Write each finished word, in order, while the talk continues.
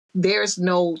There's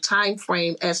no time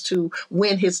frame as to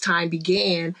when his time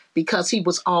began because he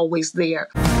was always there.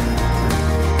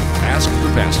 Ask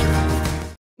the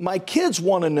pastor. My kids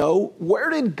want to know, where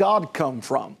did God come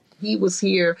from? He was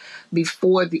here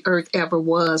before the earth ever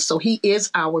was. So he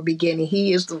is our beginning.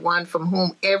 He is the one from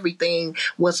whom everything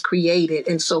was created.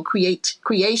 And so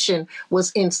creation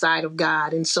was inside of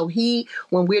God. And so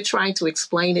when we're trying to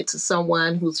explain it to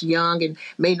someone who's young and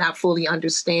may not fully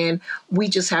understand, we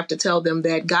just have to tell them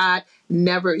that God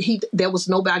there was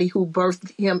nobody who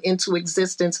birthed him into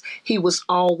existence. He was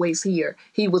always here.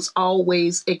 He was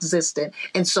always existent.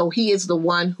 And so he is the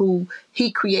one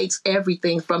he creates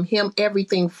everything. From him,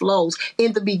 everything flows.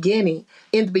 In the beginning,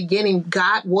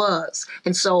 God was.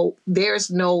 And so there's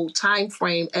no time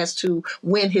frame as to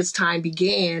when his time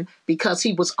began because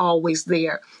he was always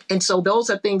there. And so those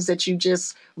are things that you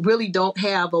just really don't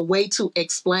have a way to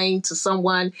explain to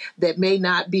someone that may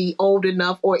not be old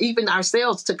enough or even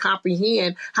ourselves to comprehend.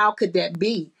 How could that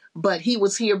be? But he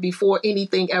was here before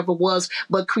anything ever was.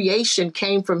 But creation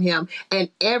came from him, and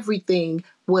everything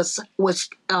was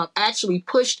actually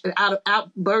pushed out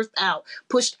of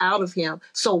him.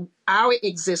 So our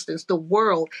existence, the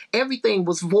world, everything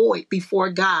was void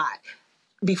before God,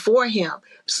 before him.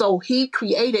 So he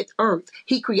created earth.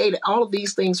 He created all of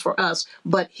these things for us,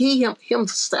 but he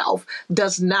himself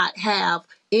does not have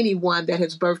anyone that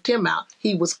has birthed him out.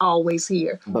 He was always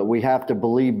here. But we have to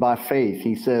believe by faith.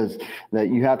 He says that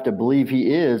you have to believe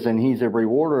he is, and he's a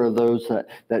rewarder of those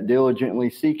that diligently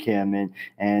seek him.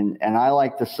 And I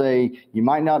like to say, you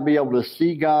might not be able to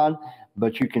see God,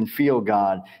 but you can feel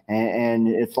God. And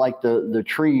it's like the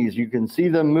trees. You can see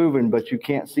them moving, but you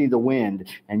can't see the wind.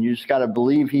 And you just got to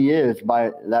believe he is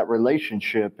by that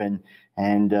relationship. But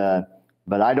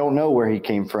I don't know where he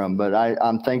came from, but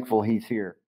I'm thankful he's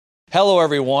here. Hello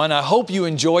everyone, I hope you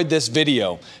enjoyed this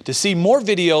video. To see more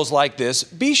videos like this,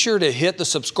 be sure to hit the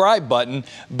subscribe button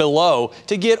below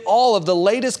to get all of the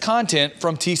latest content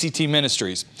from TCT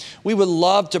Ministries. We would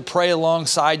love to pray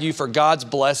alongside you for God's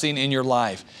blessing in your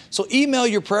life. So email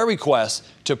your prayer requests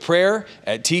to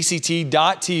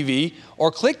prayer@tct.tv or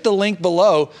click the link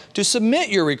below to submit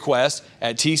your request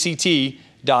at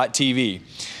tct.tv.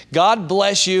 God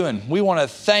bless you, and we want to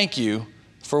thank you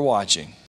for watching.